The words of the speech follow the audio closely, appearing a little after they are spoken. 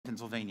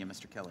Pennsylvania.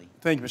 Mr. Kelly.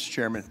 Thank you, Mr.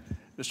 Chairman.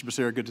 Mr.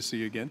 Becerra, good to see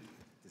you again.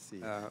 Good to see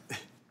you.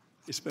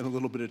 It's been a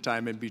little bit of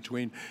time in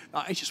between.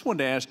 I just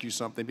wanted to ask you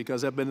something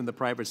because I've been in the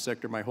private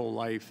sector my whole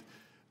life,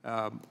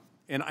 and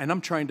I'm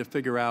trying to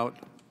figure out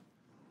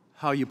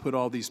how you put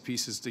all these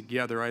pieces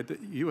together.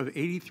 You have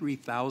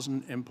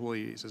 83,000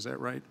 employees, is that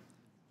right?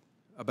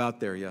 About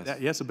there, yes.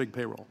 That's a big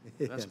payroll.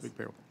 That's Yes. a big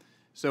payroll.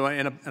 So,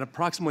 and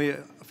approximately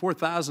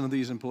 4,000 of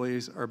these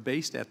employees are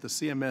based at the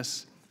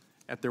CMS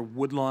at their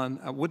Woodlawn,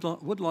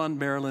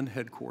 Maryland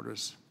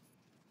headquarters.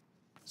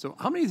 So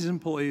how many of these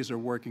employees are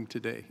working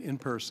today in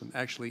person,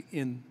 actually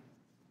in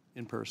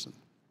person?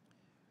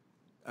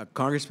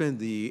 Congressman,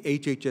 the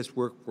HHS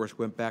workforce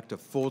went back to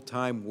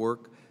full-time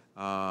work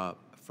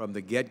from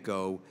the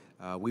get-go.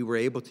 We were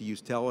able to use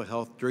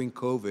telehealth during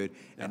COVID,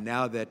 and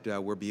now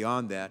that we're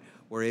beyond that,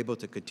 we're able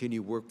to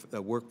continue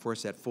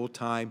workforce at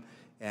full-time.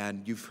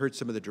 And you've heard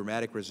some of the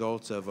dramatic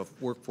results of a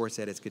workforce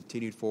that has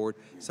continued forward.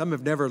 Some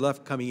have never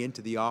left coming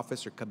into the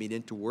office or coming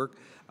into work.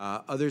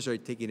 Others are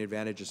taking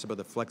advantage of some of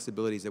the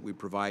flexibilities that we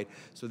provide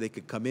so they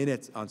could come in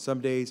on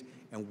some days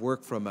and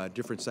work from a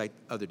different site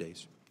other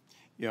days.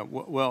 Yeah,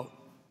 well,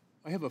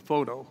 I have a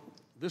photo.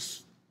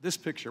 This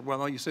picture,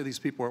 well, you say these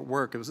people are at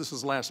work. This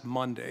is last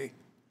Monday,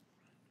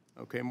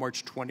 okay,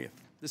 March 20th.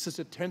 This is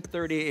at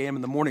 10:30 a.m.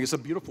 in the morning. It's a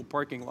beautiful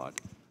parking lot.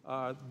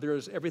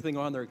 There's everything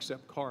on there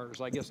except cars.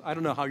 I guess, I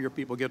don't know how your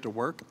people get to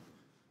work,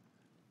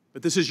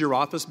 but this is your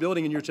office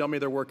building, and you're telling me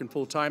they're working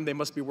full-time. They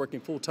must be working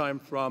full-time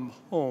from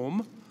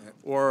home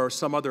or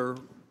some other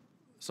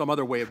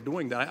way of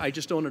doing that. I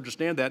just don't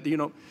understand that. You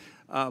know,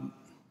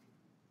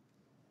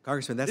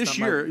 Congressman, that's this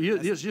not year, my,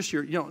 this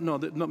year, no,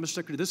 Mr.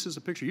 Secretary, this is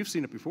a picture. You've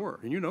seen it before,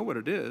 and you know what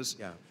it is.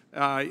 Yeah.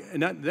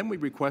 And then we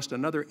request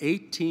another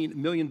 $18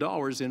 million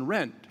in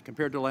rent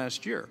compared to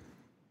last year.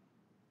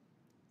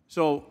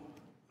 So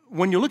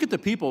when you look at the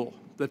people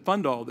that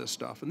fund all this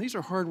stuff, and these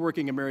are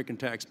hardworking American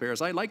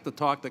taxpayers, I like the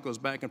talk that goes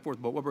back and forth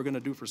about what we're going to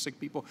do for sick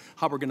people,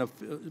 how we're going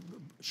to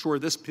shore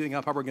this thing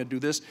up, how we're going to do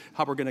this,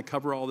 how we're going to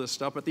cover all this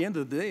stuff. At the end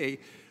of the day,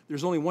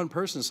 there's only one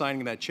person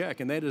signing that check,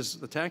 and that is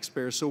the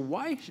taxpayer. So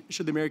why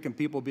should the American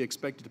people be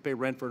expected to pay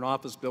rent for an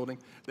office building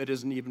that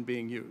isn't even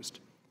being used?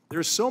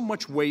 There's so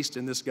much waste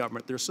in this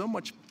government. There's so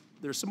much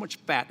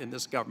fat in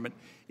this government.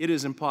 It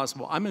is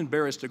impossible. I'm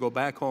embarrassed to go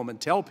back home and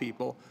tell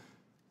people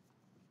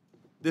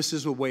this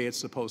is the way it's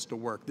supposed to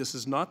work. This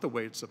is not the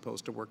way it's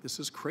supposed to work. This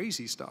is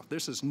crazy stuff.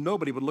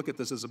 Nobody would look at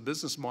this as a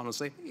business model and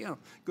say, hey, yeah,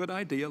 good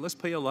idea. Let's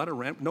pay a lot of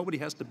rent. Nobody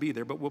has to be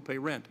there, but we'll pay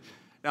rent.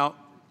 Now,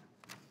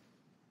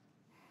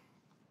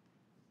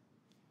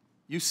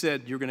 you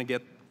said you're going to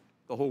get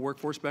the whole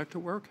workforce back to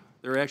work.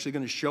 They're actually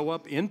going to show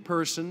up in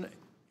person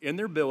in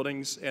their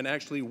buildings and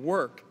actually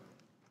work.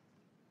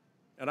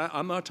 And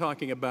I'm not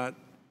talking about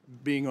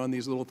being on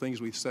these little things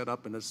we've set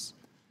up and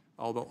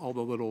all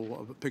the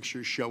little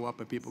pictures show up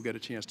and people get a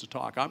chance to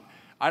talk.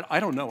 I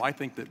don't know. I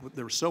think that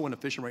they're so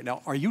inefficient right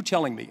now. Are you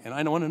telling me, and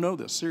I want to know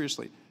this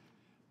seriously,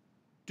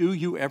 do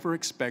you ever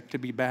expect to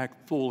be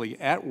back fully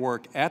at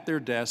work, at their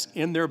desks,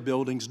 in their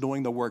buildings,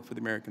 doing the work for the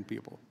American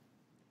people?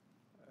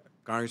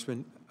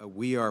 Congressman,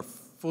 we are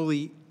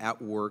fully at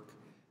work,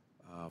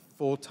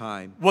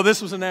 full-time. Well,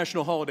 this was a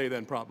national holiday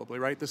then, probably,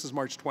 right? This is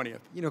March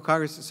 20th. You know,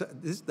 Congress,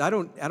 I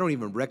don't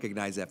even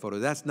recognize that photo.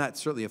 That's not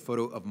certainly a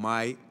photo of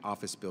my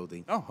office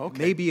building. Oh, okay.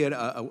 Maybe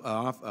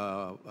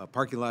a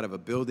parking lot of a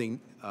building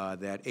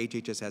that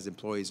HHS has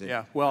employees in.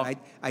 Yeah, well,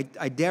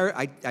 I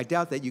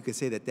doubt that you can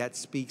say that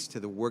speaks to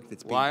the work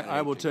that's being done. Well,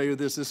 I will tell you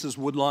this. This is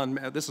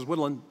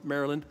Woodlawn,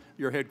 Maryland,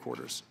 your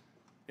headquarters.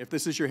 If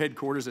this is your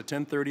headquarters at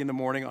 10:30 in the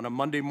morning on a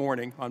Monday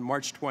morning on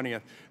March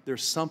 20th,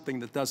 there's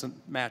something that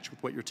doesn't match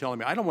with what you're telling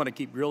me. I don't want to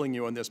keep grilling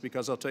you on this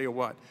because I'll tell you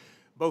what,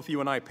 both you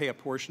and I pay a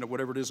portion of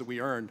whatever it is that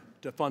we earn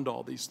to fund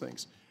all these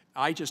things.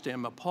 I just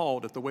am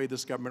appalled at the way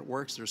this government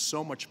works. There's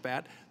so much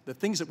fat. The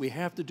things that we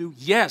have to do,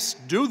 yes,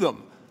 do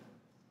them.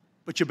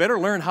 But you better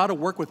learn how to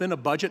work within a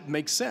budget and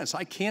make sense.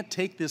 I can't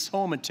take this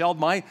home and tell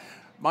my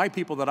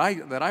people that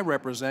I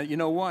represent, you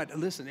know what,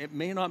 listen, it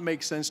may not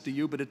make sense to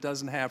you, but it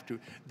doesn't have to.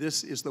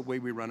 This is the way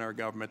we run our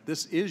government.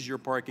 This is your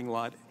parking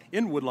lot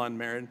in Woodlawn,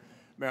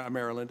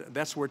 Maryland.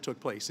 That's where it took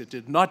place. It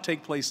did not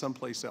take place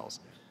someplace else.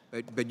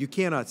 But you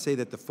cannot say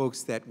that the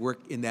folks that work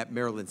in that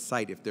Maryland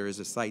site, if there is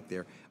a site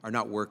there, are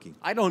not working.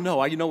 I don't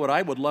know. You know what?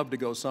 I would love to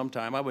go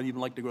sometime. I would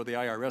even like to go to the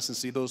IRS and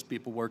see those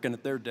people working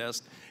at their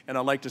desk, and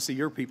I'd like to see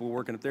your people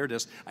working at their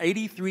desk.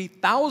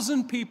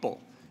 83,000 people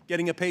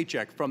getting a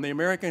paycheck from the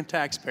American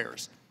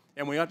taxpayers.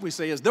 And what we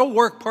say is they'll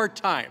work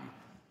part-time.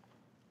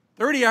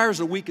 30 hours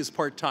a week is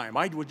part-time.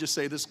 I would just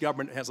say this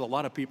government has a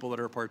lot of people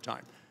that are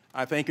part-time.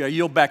 I think I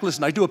yield back.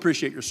 Listen, I do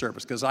appreciate your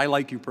service because I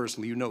like you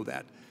personally. You know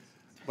that.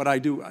 But I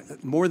do,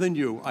 more than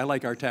you, I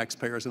like our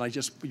taxpayers.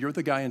 And you're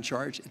the guy in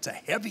charge. It's a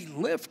heavy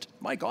lift.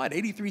 My God,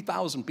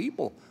 83,000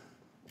 people.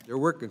 They're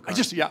working.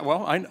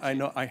 I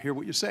know, I hear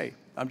what you say.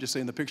 I'm just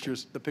saying the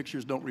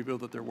pictures don't reveal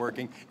that they're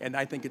working, and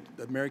I think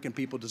the American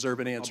people deserve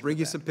an answer. I'll bring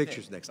you some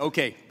pictures next time.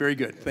 Okay, very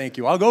good. Thank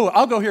you. I'll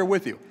go here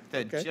with you.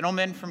 The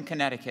gentleman from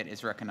Connecticut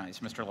is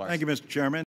recognized, Mr. Larson. Thank you, Mr. Chairman.